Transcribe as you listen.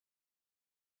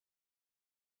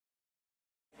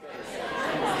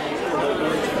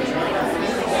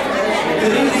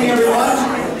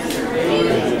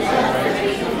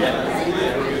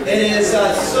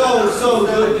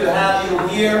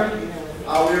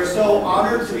we're so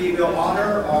honored to be able to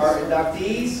honor our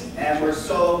inductees, and we're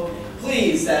so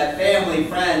pleased that family,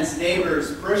 friends,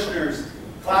 neighbors, parishioners,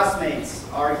 classmates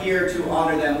are here to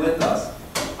honor them with us.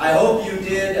 I hope you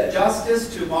did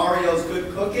justice to Mario's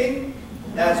good cooking.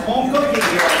 That's home cooking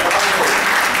here at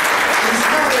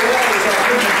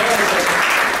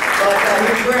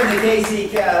the he's wearing the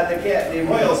KC, the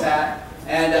Royals hat,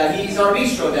 and he's our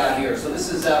bistro down here. So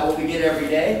this is what we get every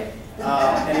day.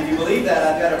 And if you believe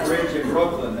that, I've got a bridge in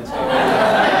Brooklyn that's going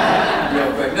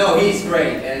real quick. No, he's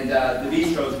great, and the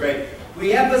bistro's great.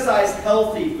 We emphasize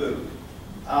healthy food,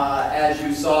 as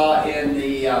you saw in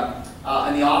the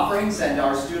offerings, and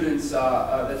our students.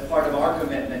 That's part of our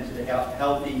commitment to the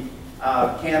healthy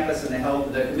campus and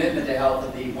the commitment to health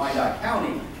that the Wyandotte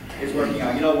County is working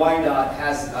on. You know, Wyandotte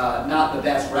has not the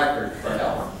best record for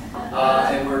health,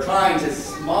 and we're trying to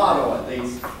model at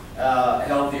least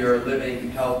healthier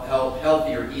living,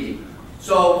 healthier eating.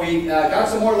 So we got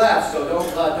some more left, so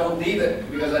don't leave it,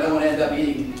 because I don't want to end up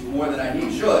eating more than I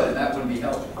should, and that wouldn't be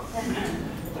healthy.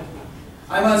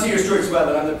 I'm Monsignor Stuart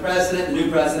Swedlin. I'm the president, the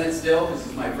new president still. This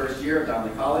is my first year at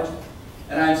Donnelly College.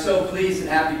 And I'm so pleased and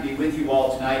happy to be with you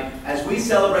all tonight as we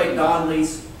celebrate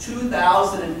Donnelly's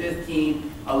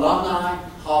 2015 Alumni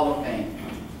Hall of Fame.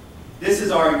 This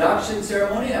is our induction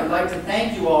ceremony, and I'd like to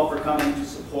thank you all for coming to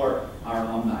support our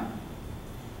alumni.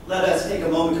 Let us take a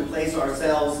moment to place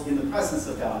ourselves in the presence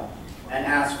of God and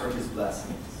ask for His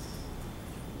blessings.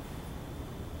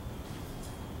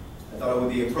 I thought it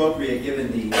would be appropriate,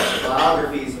 given the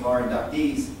biographies of our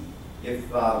inductees, if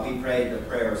we prayed the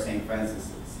prayer of St.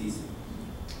 Francis of Assisi.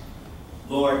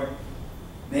 Lord,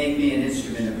 make me an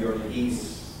instrument of your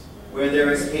peace. Where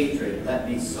there is hatred, let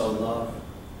me sow love.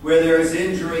 Where there is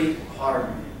injury,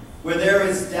 pardon. Where there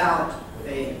is doubt,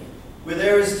 faith. Where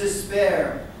there is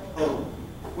despair, hope.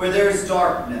 Where there is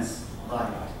darkness,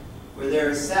 light. Where there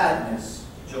is sadness,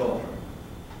 joy.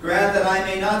 Grant that I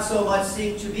may not so much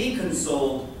seek to be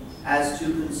consoled as to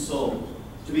console,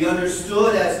 to be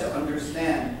understood as to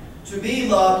understand, to be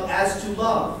loved as to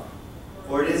love.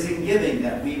 For it is in giving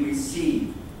that we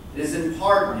receive, it is in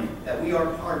pardoning that we are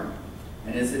pardoned,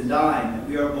 and it is in dying that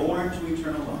we are born to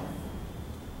eternal life.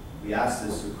 We ask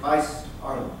this through Christ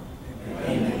our Lord.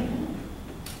 Amen.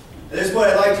 At this point,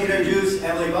 I'd like to introduce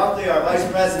Emily Buckley, our Vice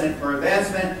President for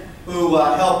Advancement, who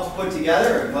helped put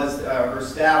together, and was her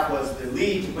staff was the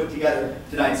lead to put together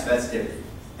tonight's festivity.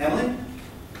 Emily?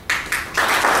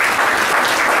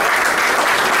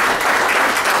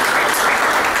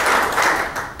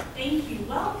 Thank you.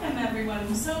 Welcome, everyone.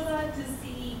 I'm so glad to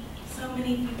see so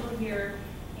many people here,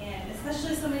 and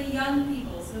especially so many young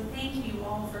people. So thank you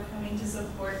all for coming to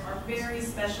support our very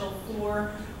special 4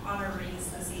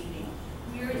 honorees this evening.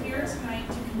 We are here tonight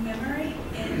to commemorate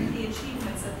the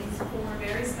achievements of these 4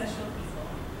 very special people.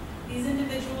 These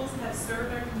individuals have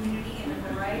served our community in a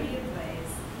variety of ways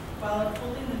while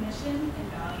upholding the mission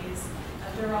and values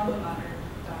of their alma mater,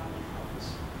 Donnelly College.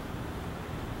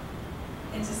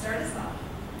 And to start us off,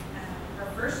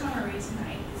 our first honoree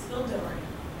tonight is Phil Doherty,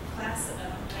 class of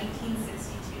 1962.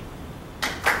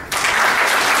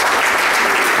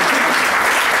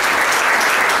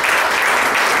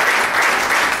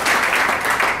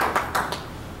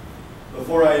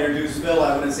 Before I introduce Phil,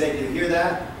 I want to say, did you hear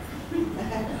that?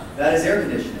 That is air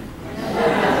conditioning.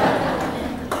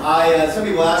 Some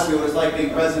people ask me what it's like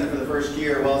being president for the first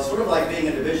year. Well, it's sort of like being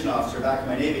a division officer back in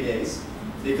my Navy days,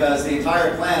 because the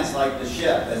entire plant's like the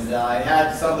ship, and I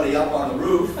had somebody up on the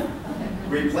roof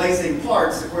replacing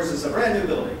parts. Of course, it's a brand new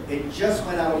building. It just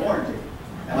went out of warranty.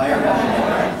 Am I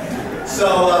right?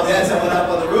 So we had someone up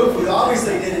on the roof who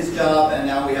obviously did his job, and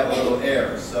now we have a little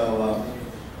air. So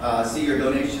see, your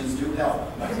donations do help.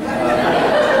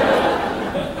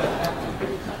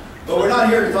 But we're not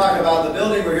here to talk about the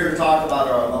building. We're here to talk about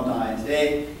our alumni. And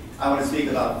today, I want to speak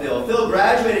about Phil. Phil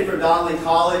graduated from Donnelly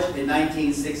College in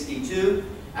 1962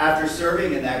 after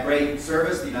serving in that great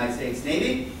service, the United States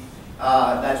Navy.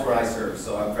 That's where I served,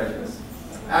 so I'm prejudiced.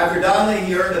 After Donnelly,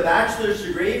 he earned a bachelor's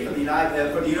degree from the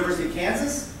University of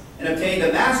Kansas and obtained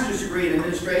a master's degree in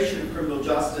administration and criminal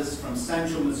justice from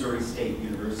Central Missouri State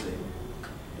University.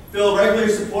 Phil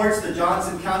regularly supports the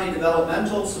Johnson County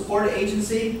Developmental Support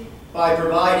Agency by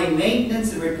providing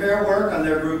maintenance and repair work on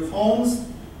their group homes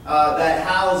that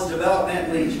house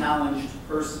developmentally challenged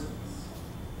persons.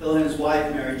 Phil and his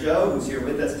wife, Mary Jo, who's here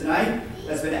with us tonight,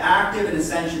 has been active in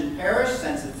Ascension Parish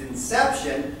since its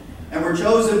inception, and were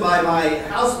chosen by my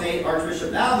housemate,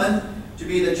 Archbishop Naumann, to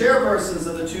be the chairpersons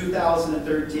of the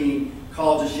 2013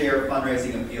 Call to Share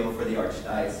fundraising appeal for the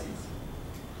Archdiocese.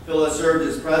 Phil has served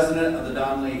as president of the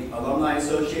Donnelly Alumni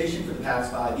Association for the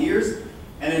past 5 years,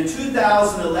 And in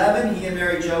 2011, he and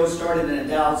Mary Jo started an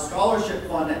endowed scholarship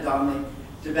fund at Donnelly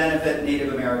to benefit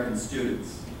Native American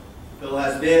students. Phil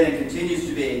has been and continues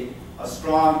to be a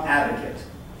strong advocate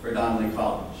for Donnelly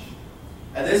College.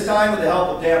 At this time, with the help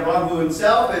of Dan Brum, who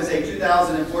himself is a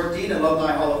 2014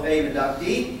 Alumni Hall of Fame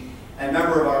inductee and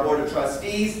member of our Board of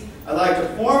Trustees, I'd like to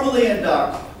formally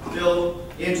induct Phil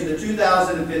into the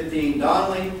 2015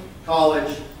 Donnelly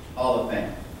College Hall of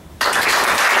Fame.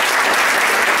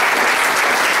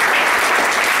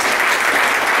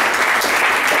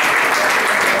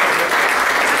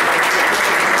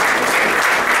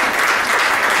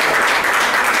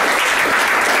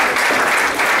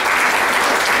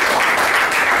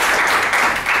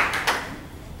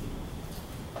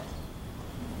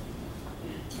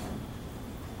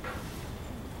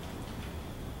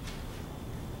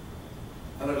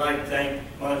 I would like to thank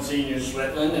Monsignor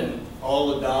Swetland and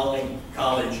all the Donnelly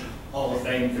College Hall of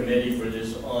Fame Committee for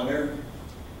this honor.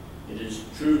 It is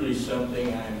truly something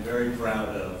I am very proud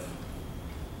of.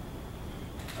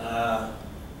 I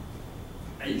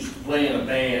used to play in a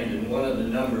band, and one of the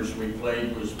numbers we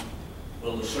played was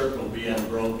Will the Circle Be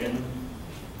Unbroken?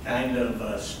 Kind of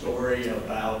a story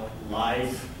about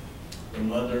life, the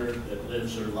mother that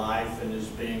lives her life and is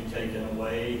being taken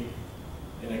away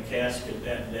in a casket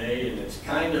that day, and it's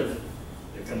kind of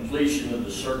the completion of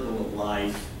the circle of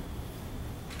life.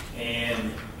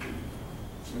 And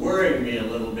it's worrying me a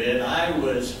little bit. I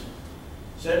was,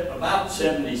 about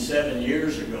 77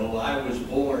 years ago, I was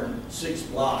born 6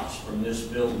 blocks from this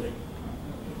building.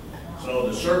 So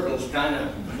the circle's kind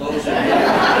of closing in.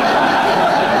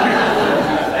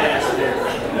 Fast here.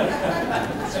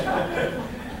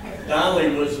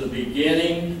 Donnelly was the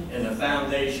beginning and the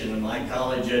foundation of my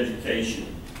college education.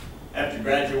 After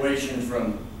graduation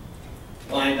from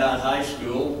Wyandotte High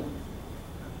School,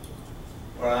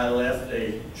 where I left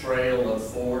a trail of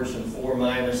 4s and 4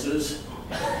 minuses,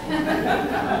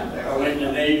 I went in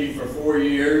the Navy for 4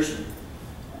 years,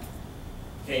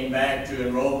 came back to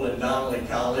enroll in Donnelly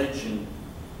College, and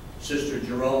Sister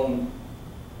Jerome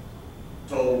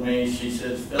told me, she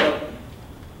says, "Philip,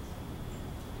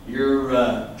 your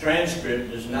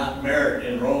transcript does not merit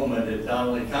enrollment at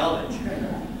Donnelly College.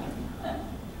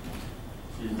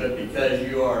 But because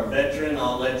you are a veteran,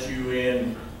 I'll let you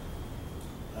in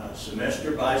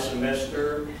semester by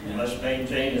semester. You must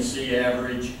maintain a C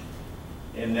average."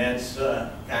 And that's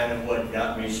kind of what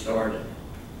got me started.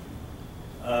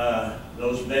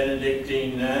 Those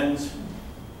Benedictine nuns,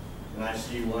 and I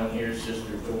see one here,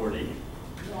 Sister Doherty.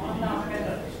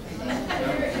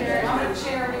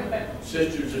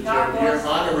 Sisters of Charity, your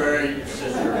honorary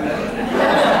sister.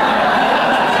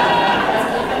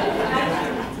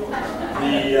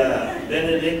 The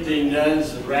Benedictine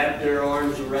nuns wrapped their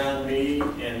arms around me,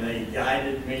 and they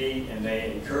guided me, and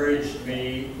they encouraged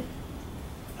me.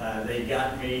 They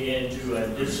got me into a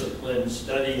disciplined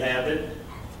study habit,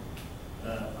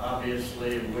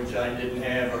 obviously, which I didn't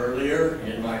have earlier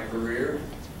in my career.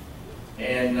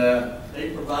 And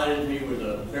they provided me with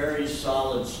a very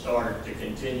solid start to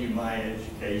continue my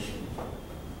education.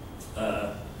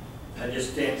 I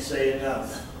just can't say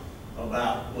enough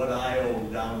about what I owe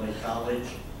Donnelly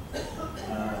College.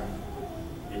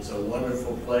 It's a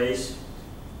wonderful place.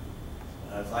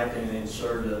 If I can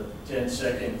insert a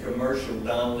 10-second commercial,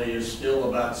 Donnelly is still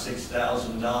about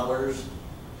 $6,000,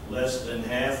 less than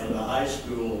half of the high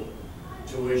school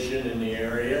tuition in the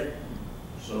area.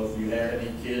 So if you have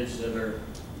any kids that are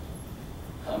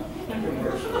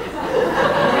commercial, if you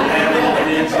have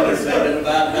any kids that are thinking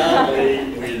about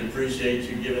Donnelly, we'd appreciate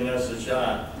you giving us a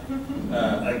shot.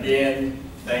 Again,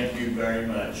 thank you very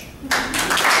much.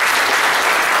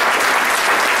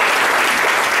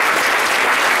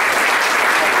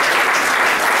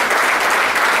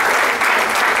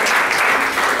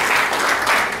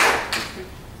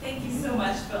 Thank you so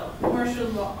much, Phil.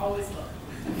 Commercials are always welcome.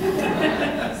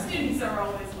 Students are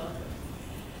always welcome.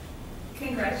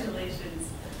 Congratulations.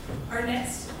 Our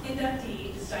next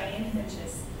inductee is Diane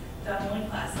Hentges, Donnelly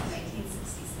class of 1966.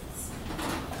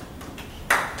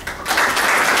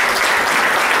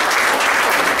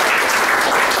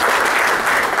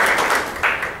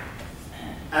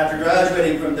 After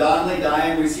graduating from Donnelly,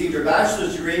 Diane received her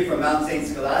bachelor's degree from Mount St.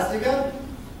 Scholastica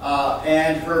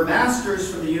and her master's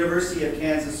from the University of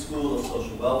Kansas School of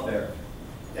Social Welfare.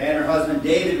 Diane and her husband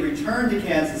David returned to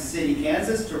Kansas City,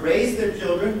 Kansas to raise their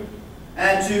children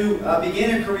and to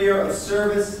begin a career of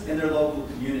service in their local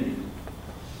community.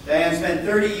 Diane spent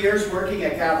 30 years working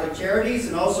at Catholic Charities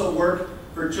and also worked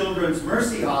for Children's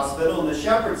Mercy Hospital and the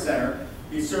Shepherd Center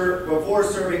before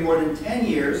serving more than 10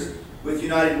 years with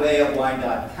United Way of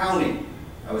Wyandotte County.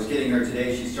 I was kidding her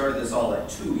today, she started this all at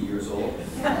 2 years old.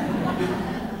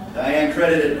 Diane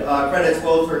credits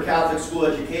both her Catholic school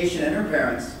education and her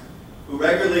parents, who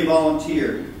regularly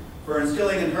volunteered, for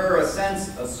instilling in her a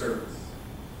sense of service.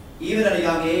 Even at a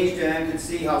young age, Diane could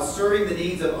see how serving the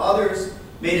needs of others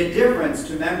made a difference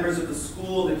to members of the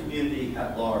school and the community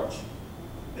at large.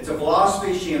 It's a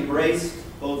philosophy she embraced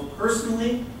both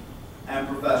personally and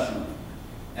professionally,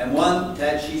 and one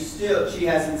that she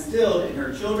has instilled in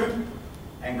her children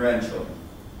and grandchildren.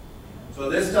 So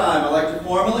this time, I'd like to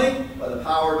formally, by the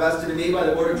power vested in me by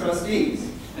the Board of Trustees,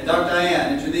 induct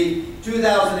Diane into the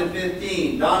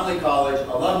 2015 Donnelly College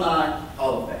Alumni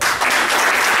Hall of Fame.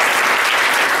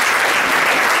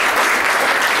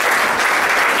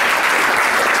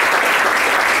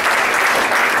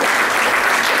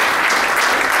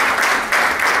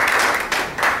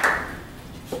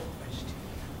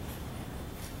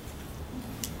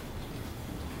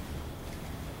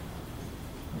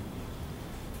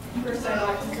 First, I'd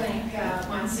like to thank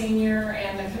Monsignor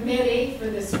and the committee for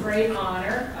this great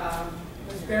honor. I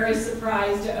was very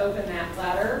surprised to open that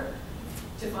letter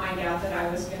to find out that I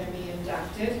was going to be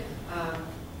inducted.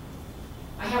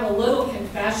 I have a little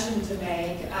confession to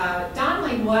make.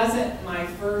 Donnelly wasn't my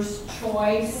first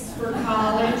choice for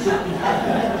college.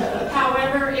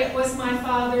 However, it was my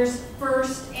father's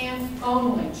first and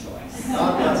only choice.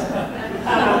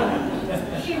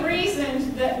 He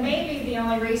reasoned that maybe the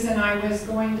only reason I was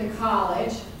going to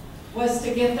college was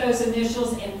to get those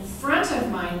initials in front of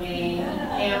my name,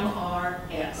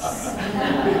 MRS.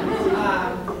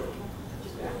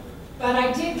 But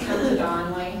I did come to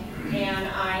Donnelly, and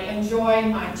I enjoyed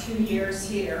my 2 years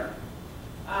here.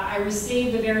 I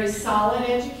received a very solid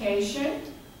education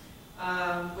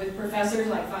with professors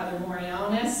like Father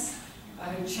Moriones,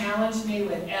 who challenged me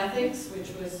with ethics,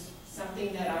 which was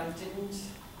something that I didn't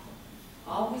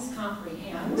always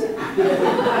comprehend.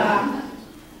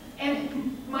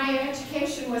 And my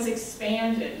education was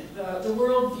expanded. The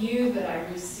worldview that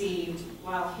I received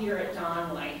while here at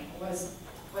Donnelly was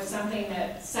something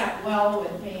that sat well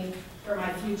with me for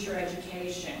my future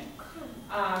education.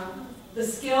 The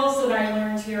skills that I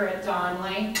learned here at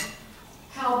Donnelly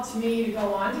helped me to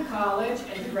go on to college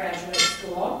and to graduate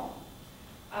school.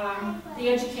 The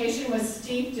education was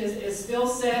steeped, as Phil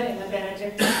said, in the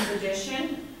Benedictine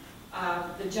tradition,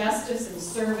 the justice and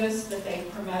service that they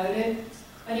promoted.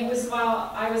 And it was while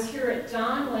I was here at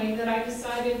Donnelly that I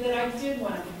decided that I did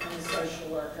want to become a social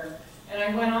worker. And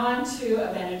I went on to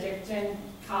a Benedictine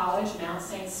college, Mount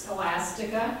St.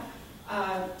 Scholastica,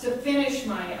 to finish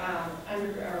my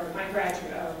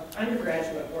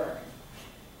undergraduate work.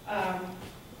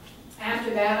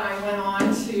 After that, I went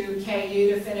on to KU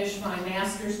to finish my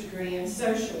master's degree in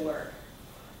social work.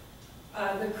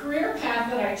 The career path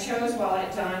that I chose while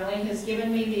at Donnelly has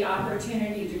given me the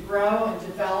opportunity to grow and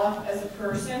develop as a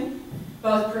person,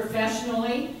 both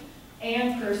professionally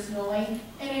and personally,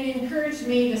 and it encouraged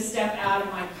me to step out of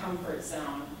my comfort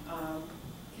zone.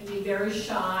 Can be very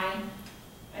shy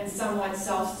and somewhat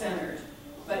self-centered,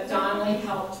 but Donnelly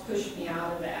helped push me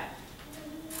out of that.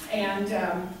 And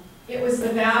it was the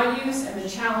values and the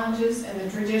challenges and the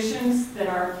traditions that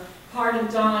are part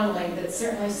of Donnelly that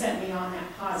certainly set me on that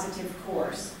positive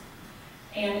course.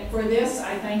 And for this,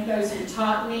 I thank those who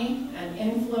taught me and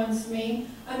influenced me,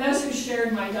 and those who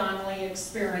shared my Donnelly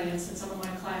experience, and some of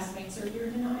my classmates are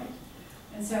here tonight.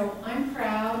 And so I'm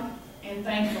proud and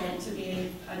thankful to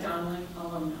be a Donnelly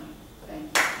alumni. Thank you.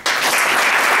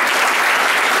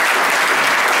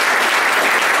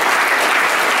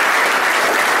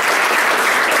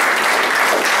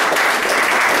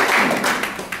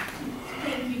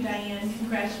 Thank you, Diane.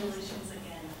 Congratulations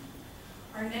again.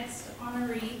 Our next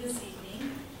honoree this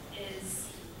evening is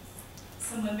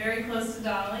someone very close to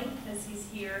Donnelly, as he's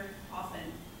here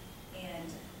often,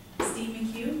 and Steve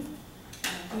McCue.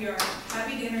 We are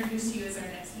happy to introduce you as our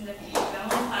next inductee,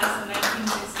 Donnelly class of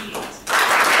 1968.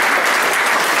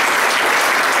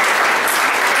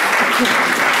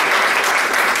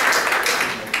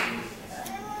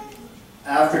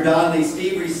 After Donnelly,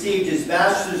 Steve received his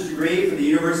bachelor's degree from the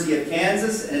University of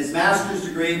Kansas and his master's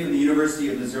degree from the University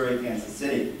of Missouri, Kansas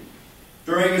City.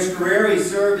 During his career, he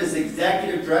served as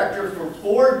executive director for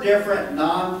 4 different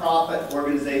nonprofit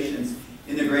organizations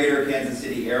in the greater Kansas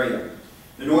City area: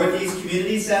 the Northeast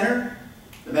Community Center,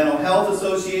 the Mental Health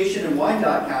Association in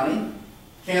Wyandotte County,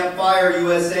 Campfire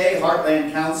USA,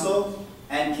 Heartland Council,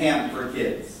 and Camp for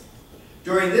Kids.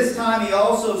 During this time, he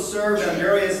also served on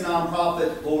various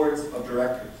nonprofit boards of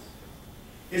directors.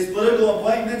 His political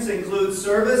appointments include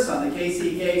service on the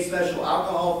KCK Special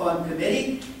Alcohol Fund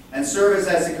Committee and service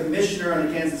as a commissioner on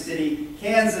the Kansas City,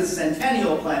 Kansas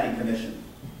Centennial Planning Commission.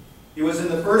 He was in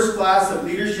the first class of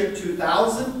Leadership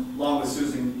 2000, along with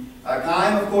Susan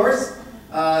Keim, of course,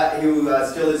 who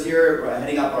still is here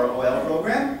heading up our oil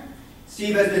program.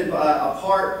 Steve has been a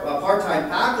part-time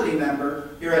faculty member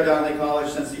here at Donnelly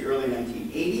College since the early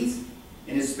 1980s.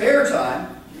 In his spare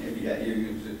time,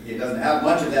 he doesn't have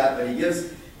much of that, but he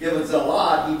gives us a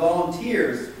lot. He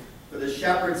volunteers for the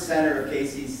Shepherd Center of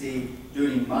KCC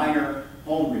doing minor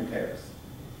home repairs.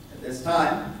 At this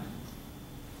time,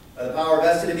 by the power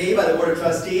vested in me by the Board of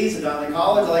Trustees of Donnelly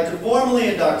College, I'd like to formally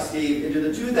induct Steve into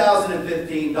the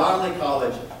 2015 Donnelly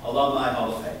College Alumni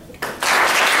Hall of Fame.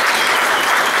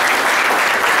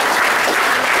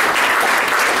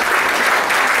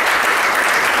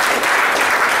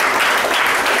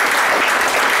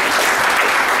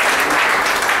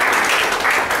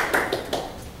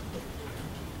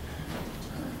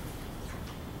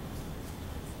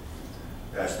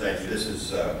 Gosh, thank you. This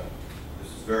is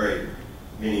very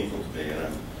meaningful to me, and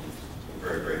I'm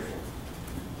very grateful.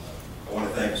 I want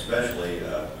to thank especially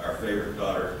our favorite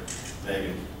daughter,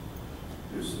 Megan,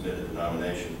 who submitted the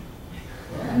nomination.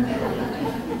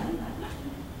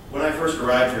 When I first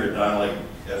arrived here at Donnelly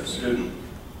as a student,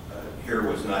 here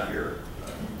was not here.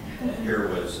 Here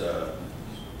was there,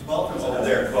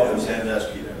 Welcome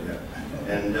Sandusky.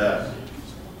 And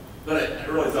but I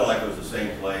really felt like it was the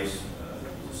same place,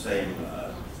 the same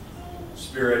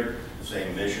spirit, the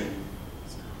same mission.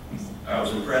 I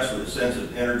was impressed with a sense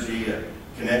of energy, a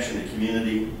connection to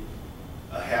community,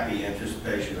 a happy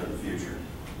anticipation of the future.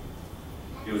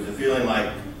 It was a feeling like,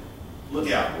 look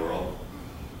out, world.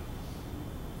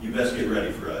 You best get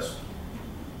ready for us,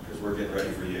 because we're getting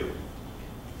ready for you.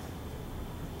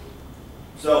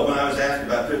 So when I was asked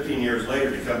about 15 years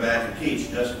later to come back and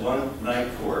teach just one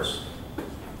night course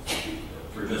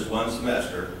for just one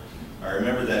semester, I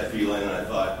remember that feeling, and I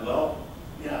thought, well,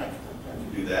 yeah, I can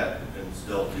do that and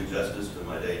still do justice to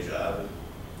my day job.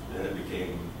 And then it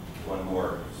became one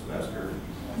more semester,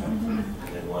 and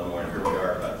then one more, and here we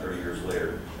are about 30 years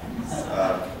later.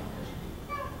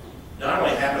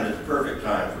 Donnelly happened at the perfect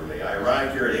time for me. I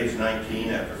arrived here at age 19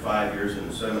 after 5 years in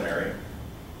the seminary.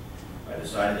 I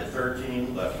decided at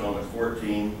 13, left home at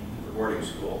 14 for boarding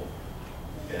school,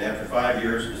 and after 5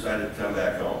 years decided to come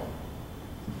back home.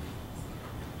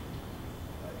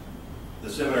 The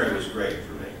seminary was great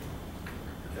for me.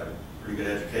 Got a pretty good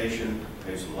education,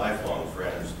 made some lifelong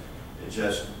friends. It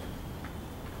just,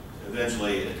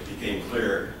 eventually it became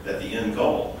clear that the end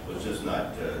goal was just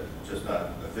not a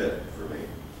fit for me.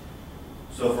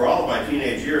 So for all of my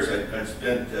teenage years, I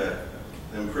spent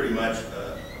them pretty much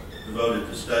devoted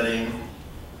to studying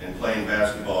and playing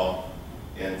basketball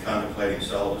and contemplating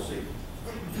celibacy.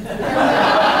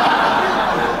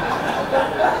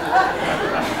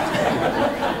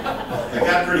 I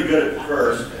got pretty good at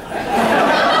first.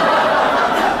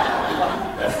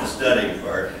 That's the studying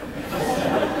part.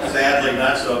 Sadly,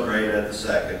 not so great at the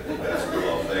second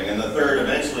basketball thing. And the third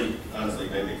eventually, honestly,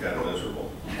 made me kind of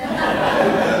miserable.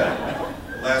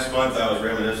 And, last month I was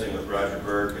reminiscing with Roger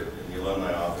Berg in the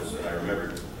alumni office, and I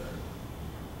remembered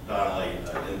Donnelly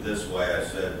in this way. I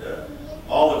said,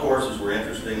 all the courses were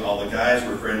interesting, all the guys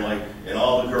were friendly, and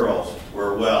all the girls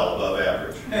were well above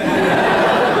average.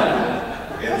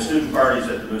 And the student parties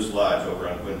at the Moose Lodge over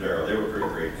on Quindaro, they were pretty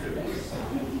great too.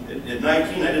 At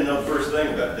 19, I didn't know the first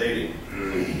thing about dating.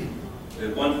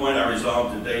 At one point, I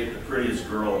resolved to date the prettiest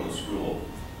girl in the school.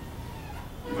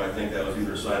 You might think that was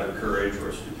either a sign of courage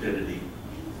or stupidity,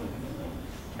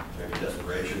 maybe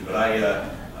desperation. But I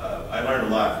learned a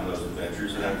lot from those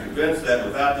adventures, and I'm convinced that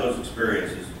without those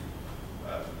experiences,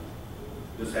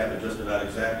 this happened just about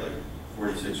exactly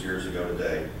 46 years ago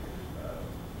today,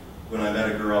 when I met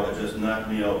a girl that just knocked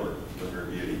me over with her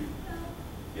beauty,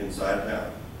 inside and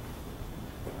out.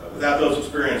 Without those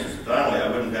experiences at Donnelly, I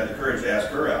wouldn't have had the courage to ask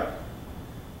her out,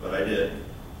 but I did.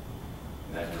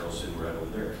 And that girl's sitting right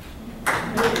over there.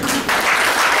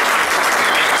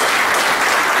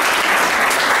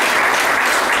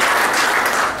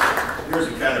 Here's a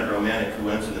kind of romantic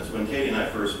coincidence. When Katie and I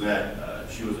first met,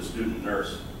 she was a student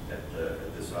nurse at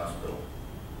this hospital.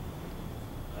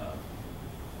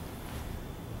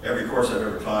 Every course I've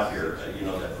ever taught here, you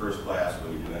know, that first class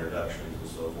when you do introductions and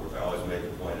so forth, I always make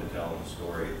the point of telling the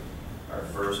story. Our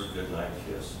first goodnight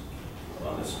kiss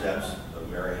on the steps of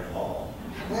Marion Hall,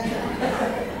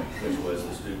 which was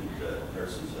the student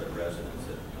nurse's residence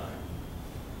at the time.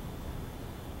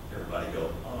 Everybody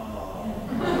go, oh.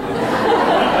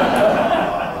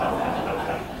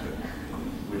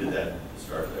 We did that at the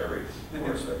start of every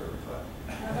course I've ever taught.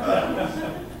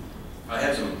 I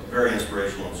had some very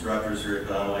inspirational instructors here at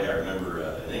Donnelly. I remember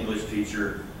an English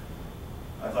teacher.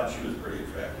 I thought she was pretty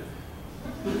attractive.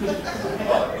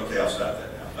 Oh, okay, I'll stop that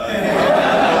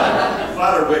now.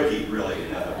 Father Wiki really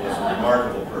was a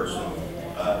remarkable person.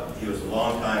 He was a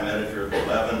longtime editor of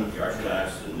 11, the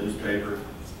Archdiocese newspaper.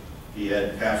 He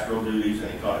had pastoral duties,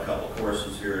 and he taught a couple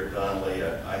courses here at Donnelly.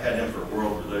 I had him for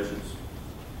world religions.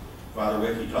 Father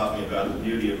Wickie taught me about the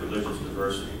beauty of religious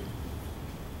diversity.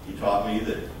 He taught me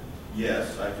that,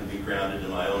 yes, I can be grounded in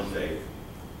my own faith,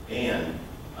 and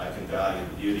I can value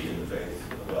the beauty in the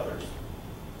faith of others.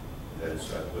 And that has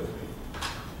stuck with me.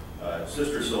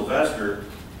 Sister Sylvester,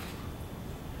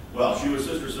 well, she was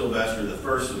Sister Sylvester the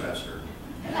first semester.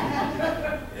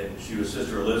 And she was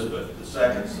Sister Elizabeth the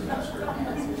second semester.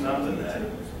 Something that.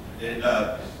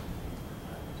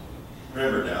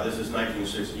 Remember now, this is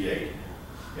 1968.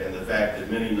 And the fact that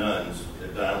many nuns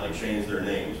at Donnelly changed their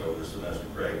names over the semester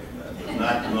break was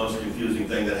not the most confusing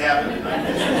thing that happened in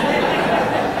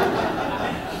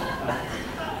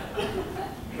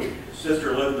 1968.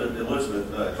 Sister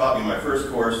Elizabeth taught me my first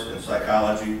course in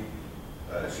psychology.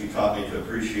 She taught me to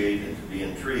appreciate and to be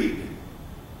intrigued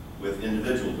with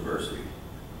individual diversity.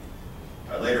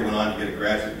 I later went on to get a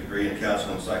graduate degree in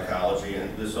counseling psychology,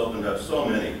 and this opened up so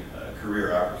many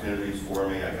career opportunities for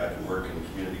me. I got to work in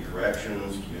community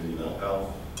corrections, community mental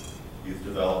health, youth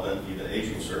development, even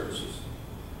aging services.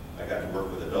 I got to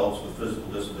work with adults with physical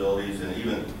disabilities, and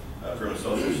even from a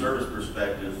social service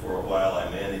perspective, for a while I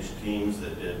managed teams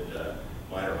that did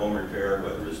minor home repair,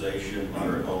 weatherization,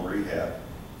 moderate home rehab.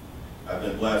 I've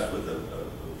been blessed with a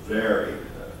very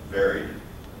varied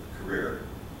career.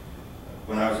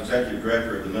 When I was executive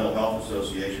director of the Mental Health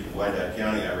Association of Wyandotte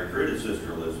County, I recruited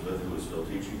Sister Elizabeth, who was still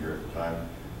teaching here at the time,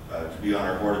 to be on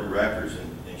our board of directors,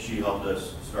 and she helped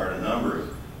us start a number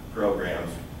of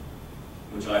programs,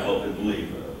 which I hope and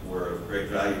believe were of great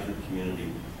value to the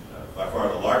community. By far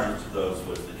the largest of those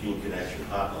was the Teen Connection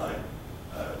Hotline,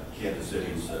 Kansas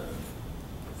City's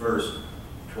first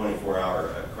 24-hour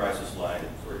crisis line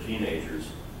for teenagers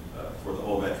for the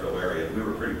whole metro area. We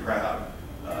were pretty proud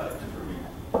to be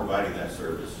providing that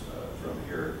service from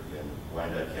here in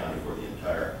Wyandotte County for the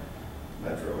entire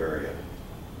metro area.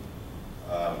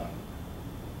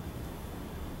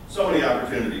 So many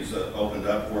opportunities opened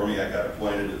up for me. I got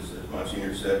appointed, as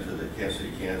Monsignor said, to the Kansas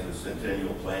City, Kansas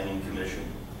Centennial Planning Commission.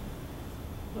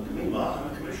 Look at me, Mom, I'm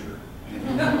a commissioner.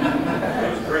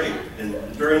 It was great. And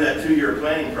during that 2-year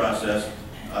planning process,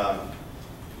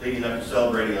 leading up to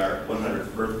celebrating our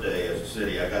 100th birthday as a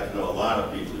city, I got to know a lot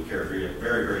of people who care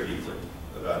very, very deeply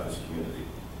about this community.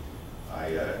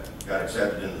 I got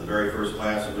accepted into the very first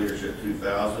class of Leadership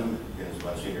 2000, as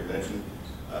Monsignor mentioned,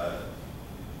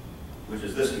 which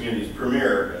is this community's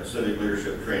premier civic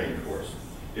leadership training course.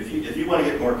 If you want to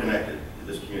get more connected to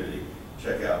this community,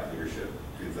 check out Leadership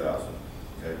 2000.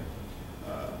 Okay?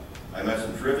 I met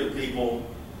some terrific people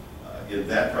in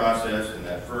that process, in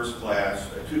that first class.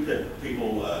 Two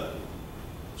people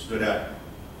stood out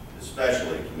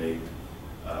especially to me.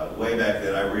 Way back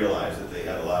then, I realized that they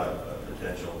had a lot of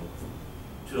potential.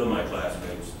 Two of my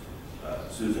classmates,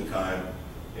 Susan Kime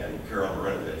and Carol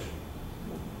Marinovich.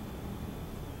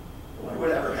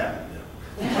 Whatever happened to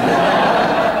them?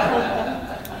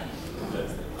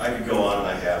 I could go on, and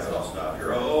I have, but I'll stop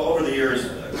here. Over the years,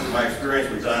 my experience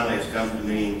with Donnelly has come to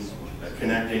mean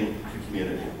connecting to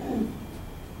community.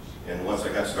 And once I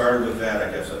got started with that, I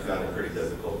guess I found it pretty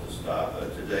difficult to stop.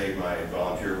 Today, my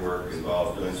volunteer work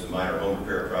involves doing some minor home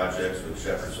repair projects with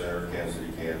Shepherd Center of Kansas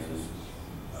City, Kansas.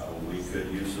 We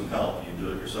could use some help. You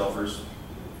do-it-yourselfers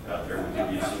out there, we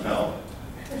could use some help.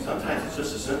 Sometimes it's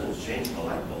just as simple as changing a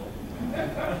light bulb.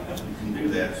 You can do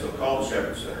that, so call the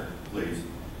Shepherd Center, please.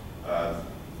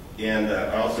 And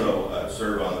I also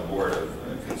serve on the board of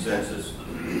Consensus,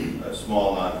 a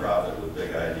small nonprofit with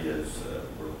big ideas.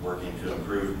 We're working to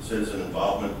improve citizen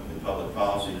involvement in public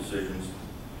policy decisions,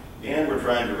 and we're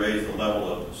trying to raise the level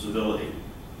of civility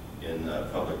in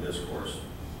public discourse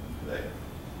today.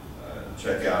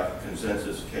 Check out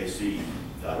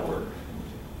consensuskc.org,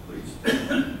 please.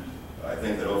 I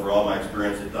think that overall my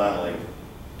experience at Donnelly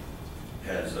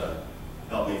has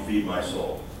helped me feed my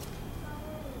soul.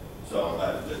 So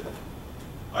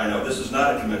I know this is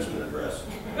not a commencement address,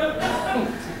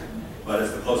 but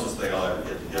it's the closest thing I'll ever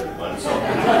get to giving one. So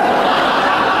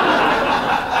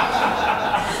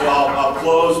I'll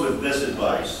close with this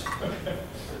advice.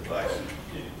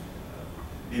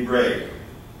 Be brave,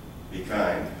 be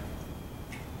kind,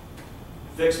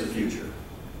 fix the future.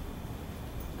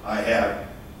 I have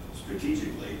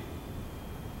strategically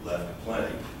left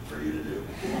plenty for you to do.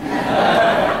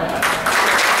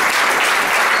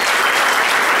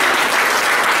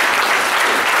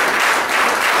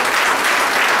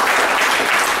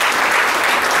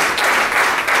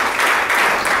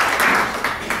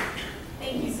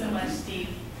 Thank you so much, Steve.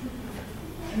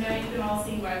 And now you can all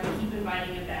see why we keep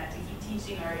inviting him back to keep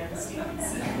teaching our young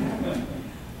students.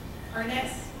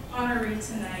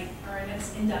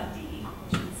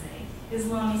 is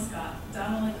Lonnie Scott,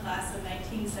 Donnelly class of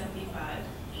 1975,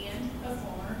 and a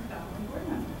former Donnelly board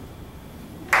member.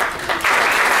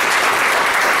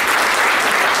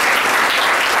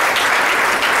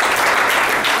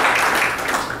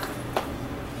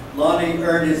 Lonnie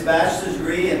earned his bachelor's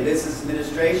degree in business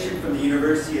administration from the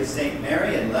University of St.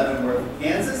 Mary in Leavenworth,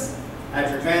 Kansas,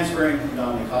 after transferring from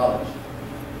Donnelly College.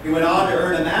 He went on to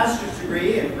earn a master's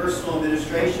degree in personal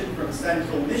administration from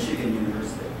Central Michigan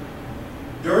University.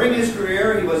 During his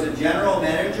career, he was a general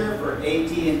manager for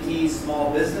AT&T's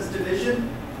small business division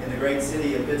in the great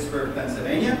city of Pittsburgh,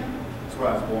 Pennsylvania. That's where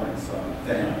I was born, so I'm a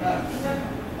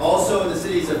fan. Also in the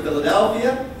cities of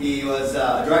Philadelphia, he was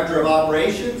Director of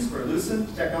Operations for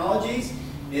Lucent Technologies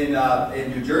in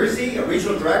New Jersey, a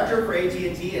Regional Director for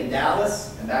AT&T in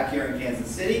Dallas, and back here in Kansas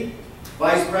City,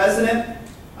 Vice President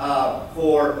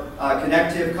for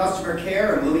Connective Customer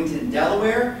Care in Wilmington,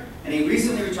 Delaware, and he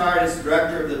recently retired as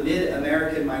Director of the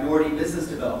Mid-American Minority Business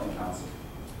Development Council.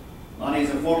 Lonnie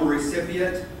is a former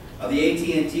recipient of the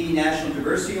AT&T National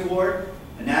Diversity Award,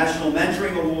 the National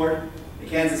Mentoring Award, the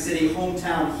Kansas City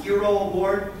Hometown Hero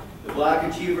Award, the Black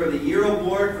Achiever of the Year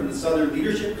Award from the Southern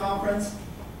Leadership Conference,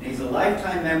 and he's a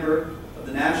lifetime member of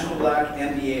the National Black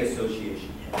MBA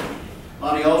Association.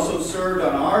 Lonnie also served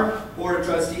on our Board of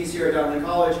Trustees here at Donnelly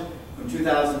College from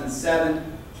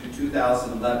 2007 to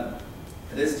 2011.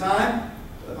 At this time,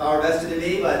 with the power vested in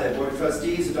me by the Board of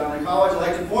Trustees of Donnelly College, I'd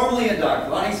like to formally induct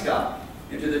Lonnie Scott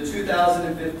into the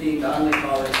 2015 Donnelly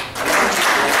College.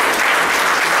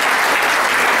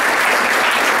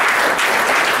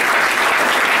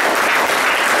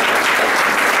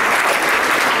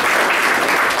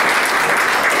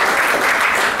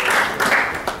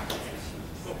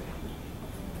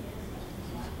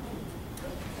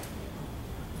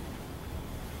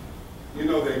 You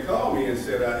know, they called me and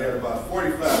said I had about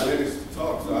 45 minutes to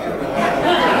talk, so I don't know.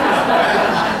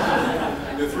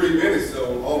 The 3 minutes,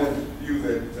 so all of you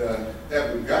that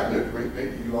haven't gotten a drink,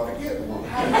 maybe you ought to get one.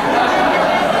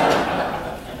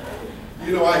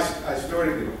 You know, I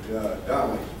started at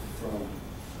Donnelly from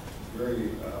very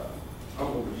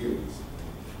humble beginnings,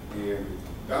 and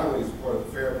Donnelly is part of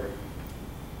the fabric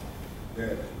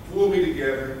that pulled me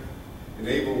together,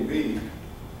 enabled me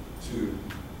to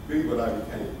be what I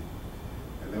became.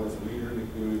 And that was a leader in the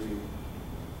community.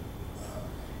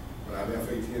 When I left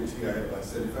AT&T, I had about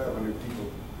 7,500 people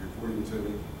reporting to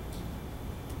me.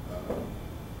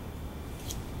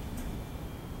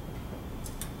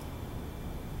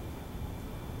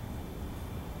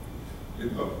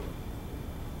 Didn't vote.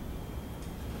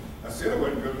 I said I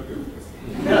wasn't going to do this.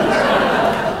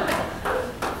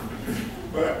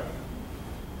 But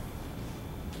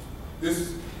this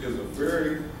is a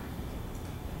very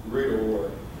great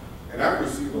award. And I've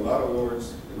received a lot of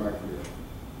awards in my career.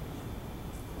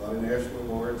 A lot of national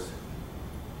awards,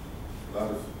 a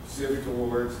lot of civic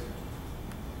awards.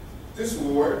 This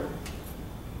award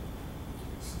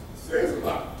says a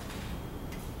lot.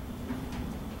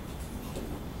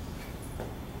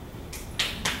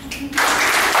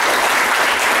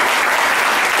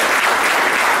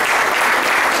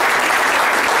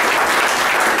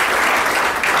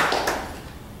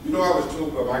 You know, I was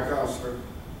told by my counselor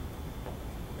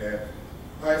at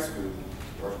high school,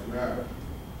 Washington Iowa,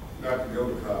 not to go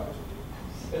to college.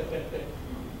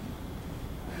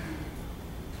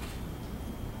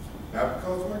 Not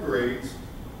because of my grades,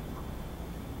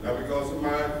 not because of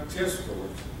my test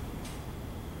scores,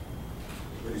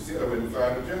 but he said I wouldn't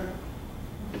find a job.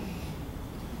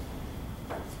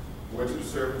 Went to the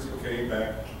service and came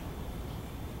back.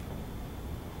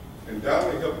 And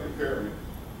Donnelly helped prepare me.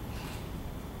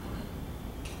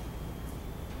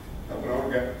 I went on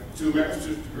and got 2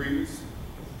 master's degrees.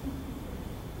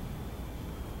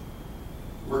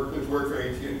 Went to work for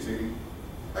AT&T.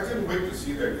 I couldn't wait to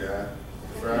see that guy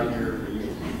the 5-year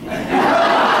reunion.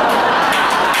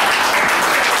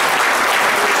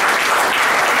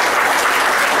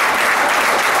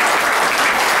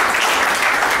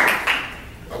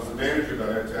 I was the manager by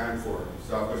that time for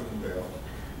Southwestern Bell,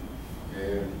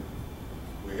 and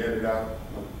we headed out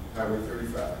on Highway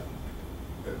 35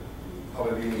 at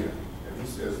Holiday Inn. And he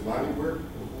says, Lonnie, what are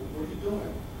you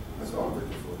doing? I said, I'm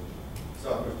working for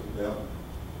Southwestern Bell.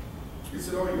 He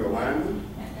said, oh, you're a lineman?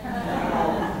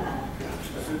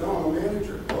 I said, no, I'm a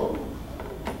manager. Oh.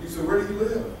 He said, where do you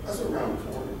live? I said, around the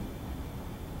corner.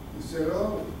 He said,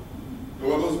 oh, you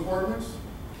one of those apartments?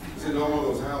 He said, no, one of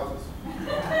those houses.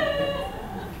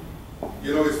 You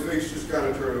know, his face just kind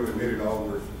of turned and made it all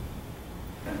worth it.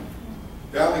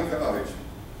 Donnelly College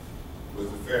was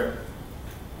the fabric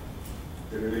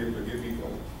that enabled to get me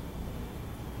going.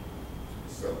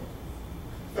 So,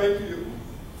 thank you.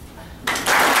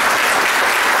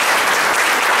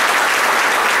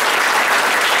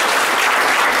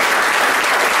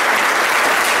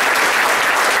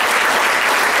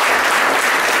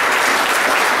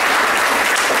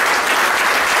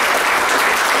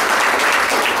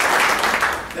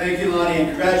 Lonnie, and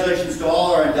congratulations to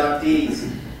all our inductees.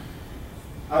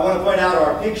 I want to point out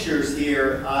our pictures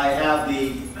here. I have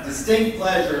the distinct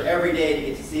pleasure every day to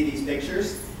get to see these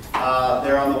pictures.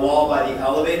 They're on the wall by the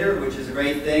elevator, which is a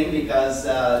great thing because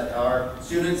our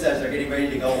students, as they're getting ready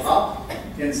to go up,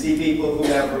 can see people who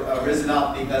have risen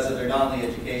up because of their Donnelly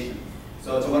education.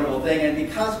 So it's a wonderful thing, and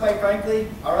because, quite frankly,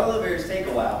 our elevators take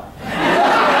a while to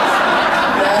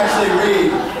actually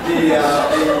read the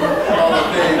Hall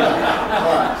of Fame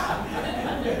plaques.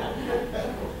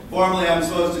 Formally, I'm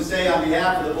supposed to say on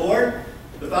behalf of the board,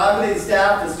 the faculty, the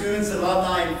staff, the students,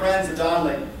 alumni, and friends of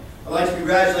Donnelly, I'd like to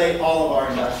congratulate all of our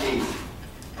inductees.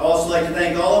 I'd also like to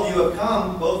thank all of you who have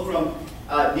come, both from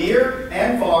near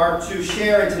and far, to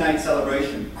share in tonight's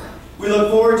celebration. We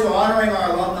look forward to honoring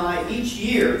our alumni each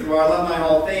year through our Alumni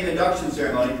Hall of Fame induction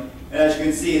ceremony, and as you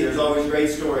can see, there's always great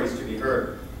stories to be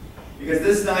heard. Because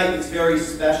this night is very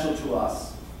special to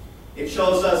us. It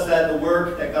shows us that the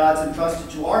work that God's entrusted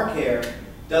to our care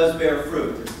does bear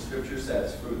fruit, as the scripture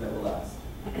says, fruit that will last.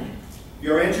 If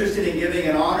you're interested in giving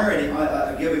an honor,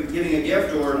 and giving a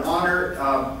gift or an honor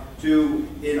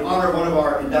in honor of one of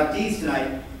our inductees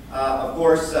tonight, of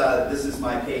course, this is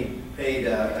my paid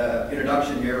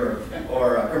introduction here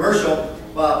or commercial.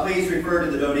 Please refer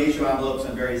to the donation envelopes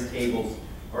on various tables,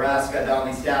 or ask a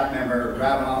Donnelly staff member,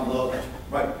 grab an envelope,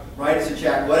 write us a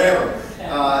check, whatever,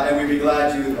 and we'd be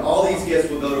glad to. All these gifts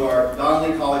will go to our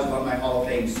Donnelly College Alumni Hall of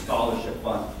Fame Scholarship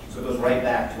Fund, so it goes right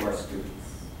back to our students.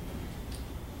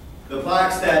 The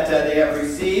plaques that they have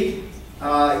received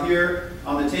here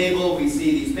on the table, we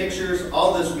see these pictures.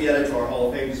 All this will be added to our Hall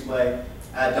of Fame display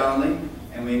at Donnelly.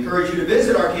 And we encourage you to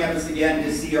visit our campus again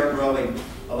to see our growing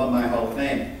Alumni Hall of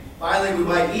Fame. Finally, we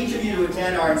invite each of you to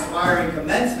attend our inspiring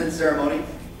commencement ceremony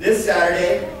this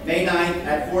Saturday, May 9th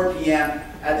at 4 p.m.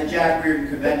 at the Jack Reardon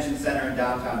Convention Center in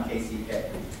downtown KCK.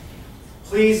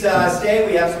 Please stay.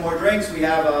 We have some more drinks. We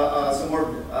have some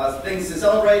more things to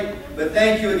celebrate. But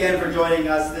thank you again for joining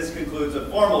us. This concludes a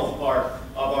formal part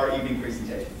of our evening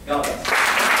presentation. God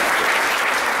bless.